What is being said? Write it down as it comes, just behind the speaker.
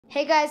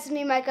Hey guys, it's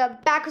me Micah,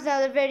 back with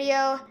another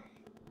video.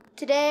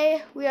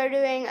 Today we are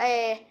doing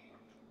a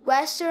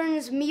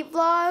Westerns meat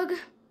vlog.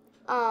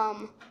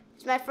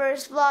 It's my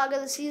first vlog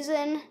of the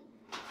season,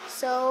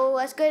 so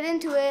let's get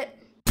into it.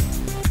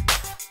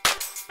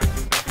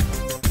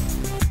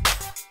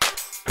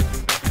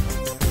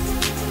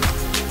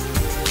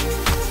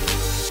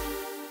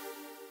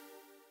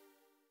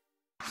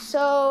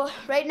 So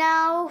right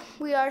now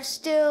we are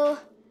still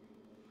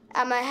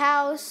at my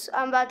house.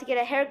 I'm about to get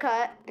a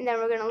haircut, and then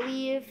we're gonna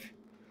leave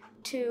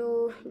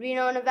to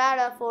Reno,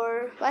 Nevada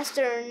for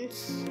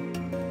Westerns.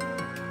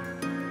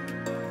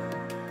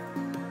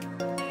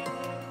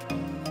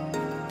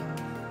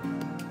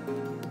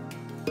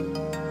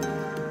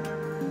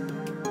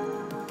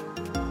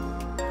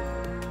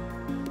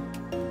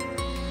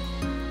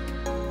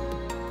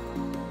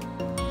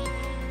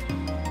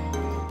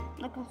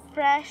 Looking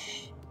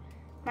fresh.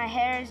 My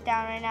hair is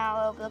down right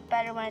now. It'll look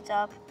better when it's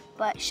up.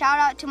 But shout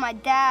out to my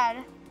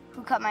dad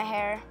who cut my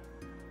hair.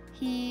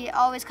 He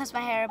always cuts my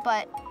hair,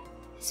 but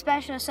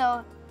special,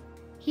 so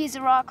he's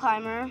a rock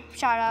climber.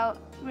 Shout out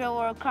Real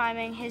World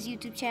Climbing, his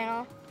YouTube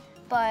channel.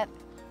 But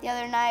the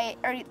other night,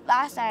 or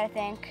last night I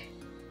think,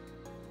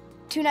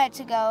 2 nights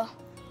ago,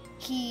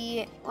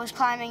 he was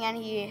climbing and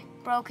he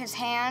broke his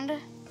hand.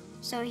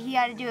 So he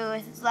had to do it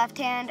with his left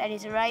hand, and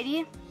he's a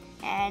righty,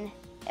 and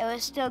it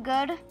was still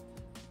good.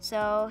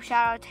 So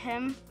shout out to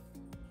him.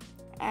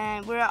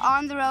 And we're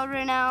on the road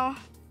right now.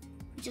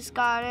 We just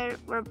got it.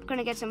 We're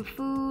gonna get some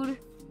food,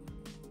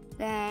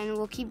 then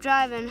we'll keep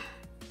driving.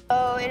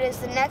 So it is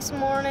the next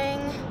morning.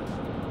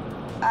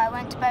 I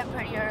went to bed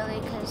pretty early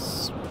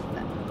because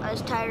I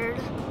was tired.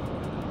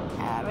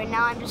 Right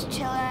now I'm just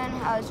chilling.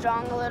 I was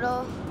drawing a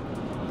little.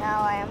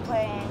 Now I am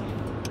playing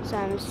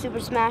some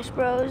Super Smash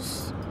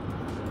Bros.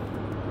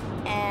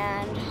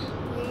 And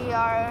we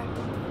are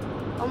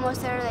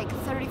almost there, like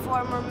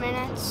 34 more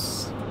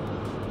minutes.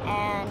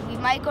 And we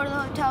might go to the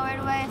hotel right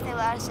away if they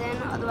let us in.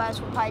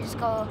 Otherwise, we'll probably just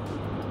go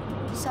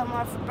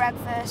somewhere for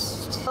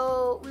breakfast.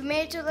 So we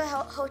made it to the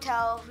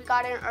hotel. We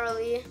got in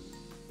early.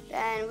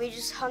 Then we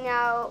just hung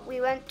out. We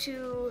went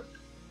to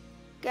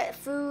get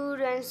food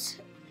and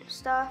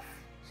stuff.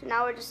 So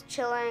now we're just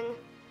chilling.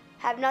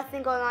 Have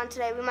nothing going on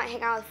today. We might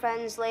hang out with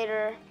friends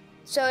later.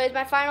 So it's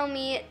my final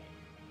meet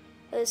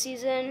of the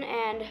season.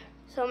 And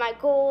so my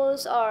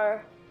goals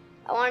are,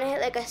 I want to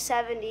hit like a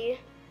 70.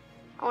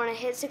 I want to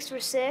hit 6 for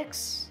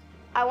 6.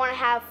 I want to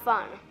have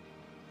fun.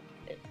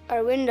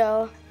 Our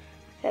window,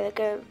 we have like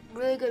a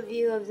really good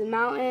view of the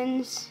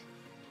mountains.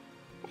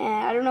 And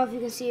I don't know if you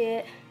can see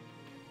it,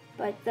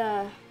 but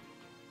the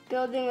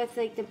building with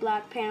like the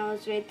black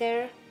panels right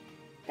there,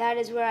 that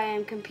is where I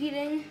am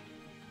competing.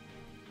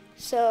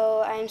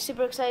 So I'm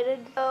super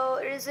excited. So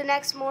it is the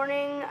next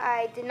morning.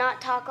 I did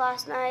not talk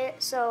last night.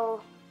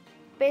 So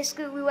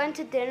basically we went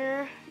to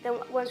dinner. Then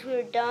once we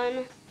were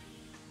done,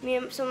 me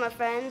and some of my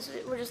friends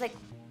were just like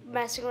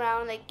messing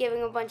around, like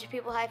giving a bunch of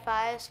people high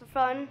fives for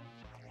fun.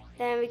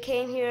 Then we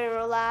came here and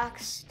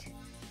relaxed.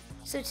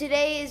 So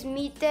today is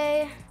meet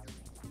day.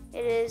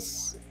 It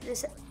is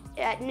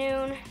at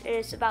noon. It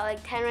is about like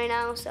 10 right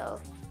now, so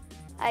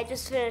I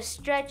just finished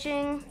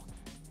stretching.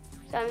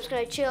 So I'm just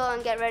gonna chill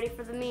and get ready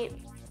for the meet.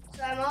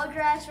 So I'm all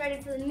dressed,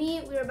 ready for the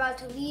meet. We're about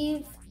to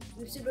leave.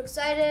 I'm super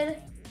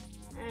excited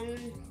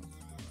and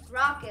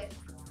rock it.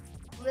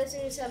 I'm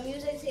listening to some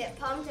music to get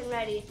pumped and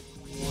ready.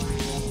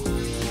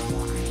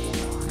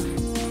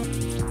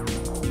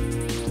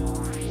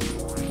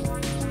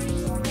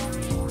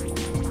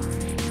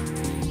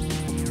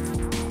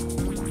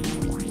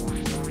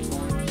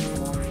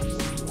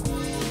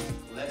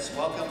 Let's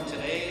welcome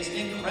today's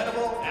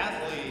incredible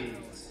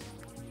athletes.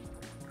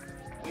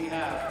 We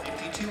have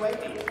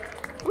 5280.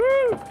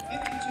 Woo!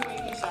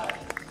 5280 South.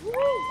 Woo!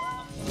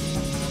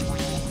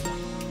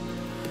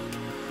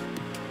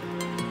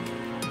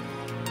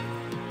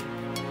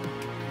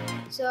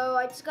 So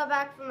I just got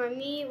back from my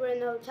meet. We're in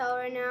the hotel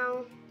right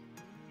now.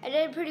 I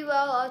did pretty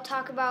well. I'll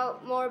talk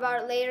more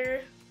about it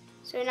later.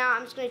 So now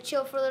I'm just gonna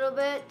chill for a little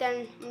bit.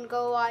 Then I'm gonna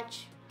go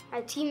watch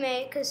my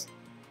teammate because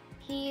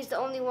he's the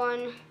only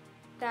one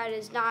that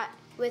is not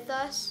with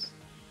us.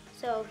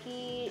 So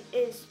he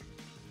is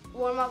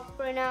warm up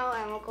right now,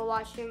 and we'll go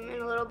watch him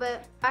in a little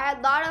bit. I had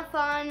a lot of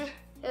fun.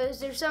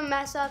 There's some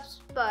mess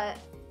ups, but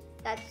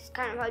that's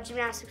kind of how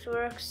gymnastics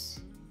works.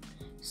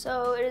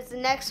 So it is the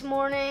next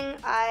morning.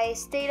 I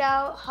stayed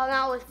out, hung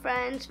out with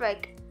friends till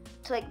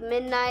like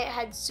midnight,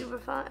 had super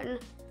fun.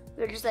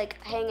 We were just like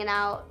hanging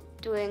out,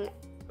 doing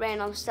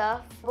random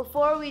stuff.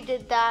 Before we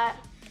did that,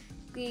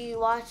 we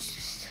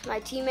watched my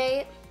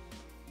teammate,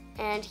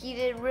 and he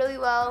did really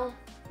well.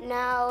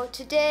 Now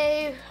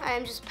today, I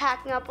am just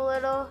packing up a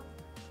little.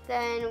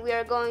 Then we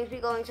are going to be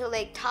going to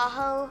Lake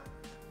Tahoe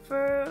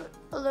for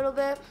a little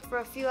bit, for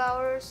a few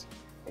hours,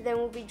 and then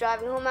we'll be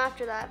driving home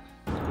after that.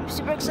 I'm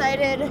super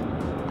excited.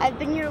 I've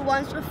been here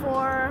once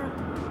before,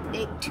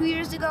 like 2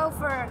 years ago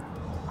for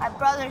my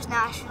brother's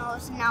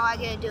nationals, and now I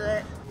get to do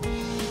it.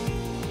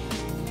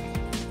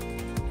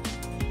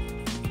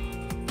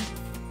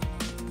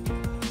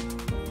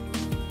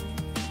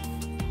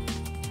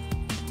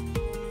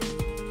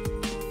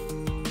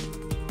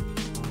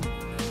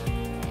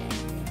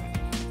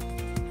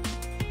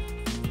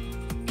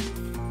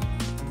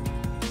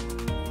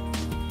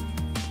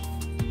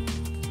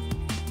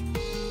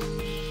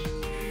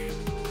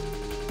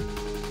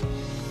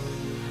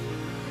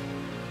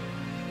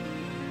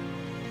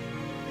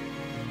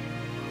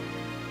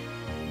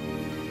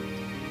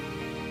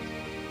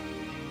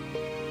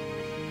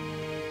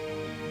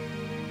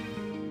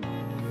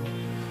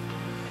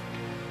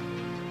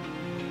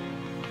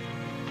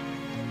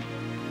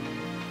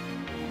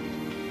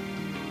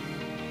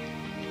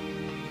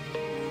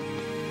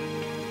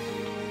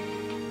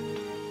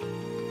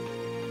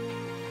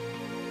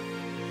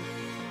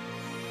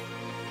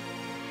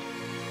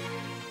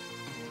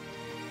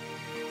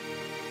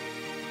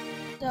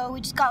 So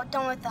we just got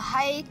done with the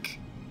hike.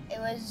 It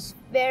was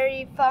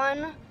very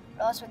fun,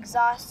 but also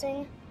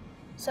exhausting.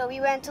 So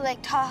we went to Lake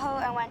Tahoe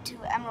and went to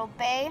Emerald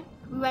Bay.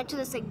 We went to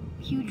this like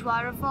huge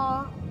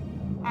waterfall,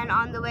 and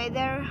on the way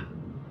there,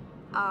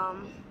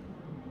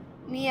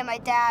 me and my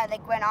dad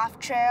like went off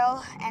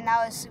trail, and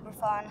that was super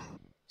fun.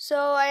 So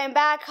I am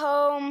back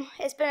home.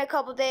 It's been a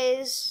couple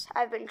days.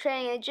 I've been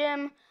training in the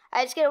gym.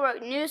 I just get to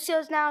work new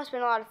skills now. It's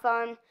been a lot of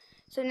fun.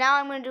 So now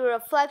I'm going to do a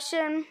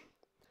reflection.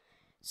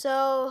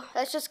 So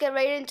let's just get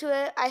right into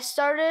it. I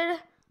started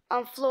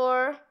on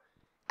floor.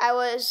 I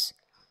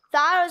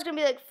thought I was gonna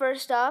be like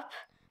first up,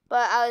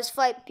 but I was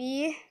flight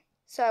B,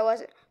 so I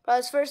wasn't. But I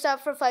was first up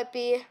for flight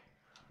B.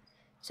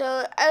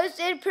 So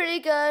did pretty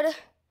good.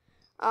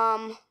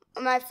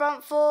 My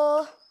front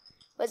full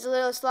was a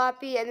little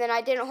sloppy, and then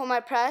I didn't hold my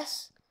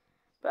press.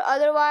 But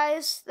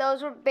otherwise,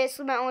 those were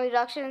basically my only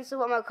deductions to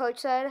what my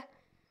coach said.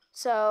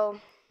 So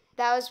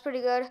that was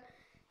pretty good.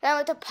 Then I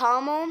went to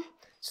pommel.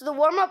 So the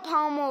warm-up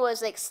pommel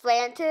was like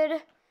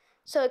slanted,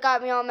 so it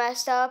got me all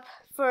messed up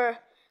for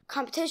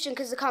competition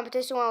because the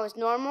competition one was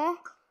normal.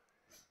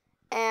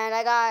 And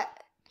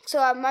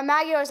my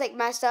Maggie was like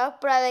messed up,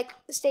 but I like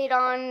stayed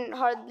on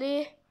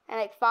hardly and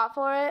like fought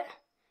for it.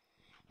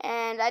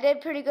 And I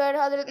did pretty good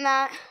other than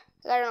that.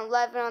 I got an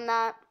 11 on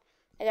that.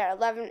 I got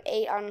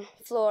 11.8 on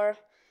floor.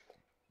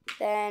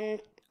 Then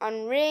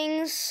on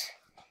rings,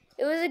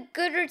 it was a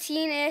good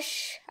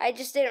routine-ish. I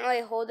just didn't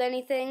really hold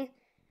anything.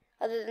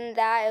 Other than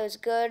that, it was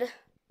good.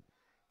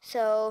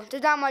 So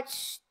there's not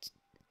much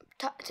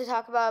to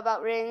talk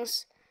about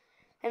rings.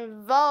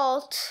 And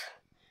vault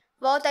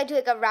I do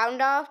like a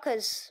round off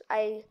because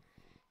I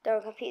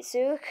don't compete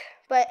souk.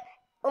 But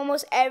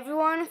almost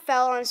everyone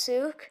fell on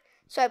souk.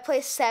 So I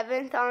placed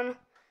 7th on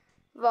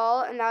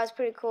vault, and that was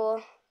pretty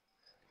cool.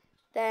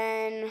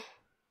 Then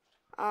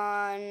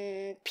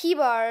on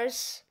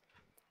P-bars,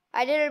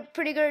 I did a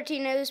pretty good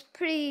routine. It was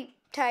pretty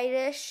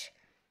tightish,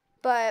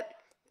 but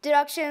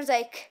deductions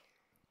like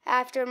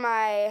after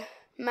my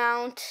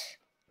mount,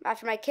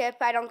 after my kip,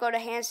 I don't go to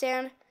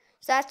handstand.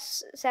 So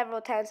that's several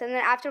tenths. And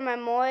then after my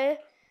moi,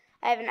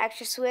 I have an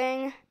extra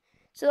swing.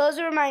 So those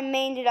were my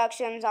main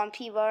deductions on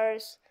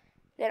P-bars.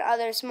 Then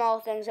other small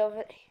things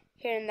over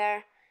here and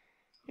there.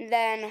 And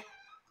then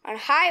on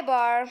high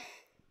bar,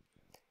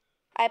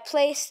 I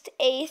placed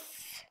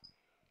 8th.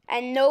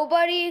 And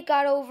nobody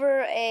got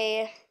over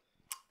a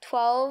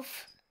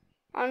 12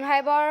 on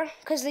high bar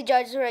because the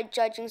judges were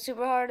judging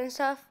super hard and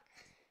stuff.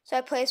 So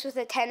I placed with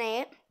a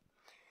 10.8.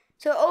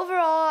 So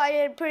overall, I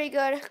did pretty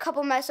good. A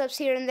couple mess-ups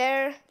here and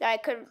there that I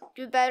could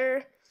do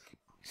better.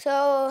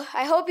 So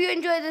I hope you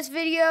enjoyed this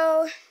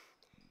video.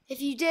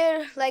 If you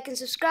did, like and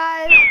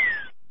subscribe.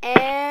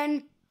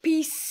 And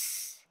peace.